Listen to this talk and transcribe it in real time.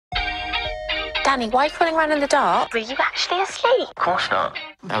Danny, why are you crawling around in the dark? Were you actually asleep? Of course not.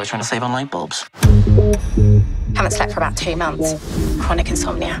 I was trying to save on light bulbs. Haven't slept for about 2 months. Chronic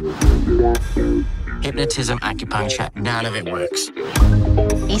insomnia. Hypnotism, acupuncture, none of it works.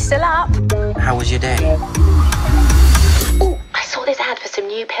 You still up? How was your day? Oh, I saw this ad for some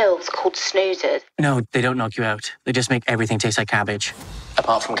new pills called snoozers. No, they don't knock you out. They just make everything taste like cabbage.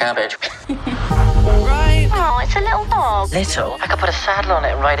 Apart from cabbage. Oh, it's a little dog. Little? I could put a saddle on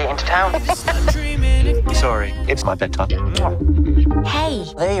it and ride it into town. Sorry, it's my bedtime. Hey.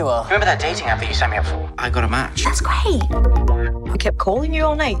 There you are. Remember that dating app that you signed me up for? I got a match. That's great. I kept calling you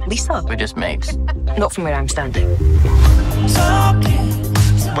all night. Lisa. We're just mates. Not from where I'm standing.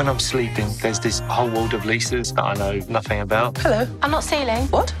 When I'm sleeping, there's this whole world of Lisas that I know nothing about. Hello. I'm not stealing.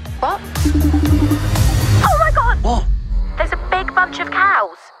 What? What? Oh my God! What? There's a big bunch of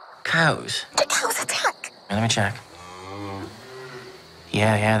cows. Cows? The cows attack. Let me check.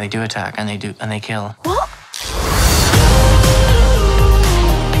 Yeah, they do attack, and they kill. What?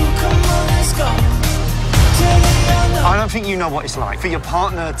 I don't think you know what it's like for your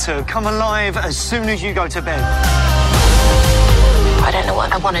partner to come alive as soon as you go to bed. I don't know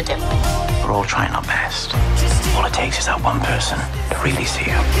what I want to do. We're all trying our best. All it takes is that one person to really see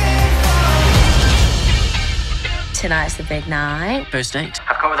you. Tonight's the big night. First date.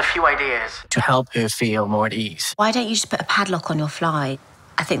 I've come with a few ideas to help her feel more at ease. Why don't you just put a padlock on your flight?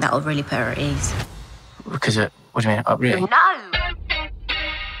 I think that will really put her at ease. Because what do you mean? Oh, really? No!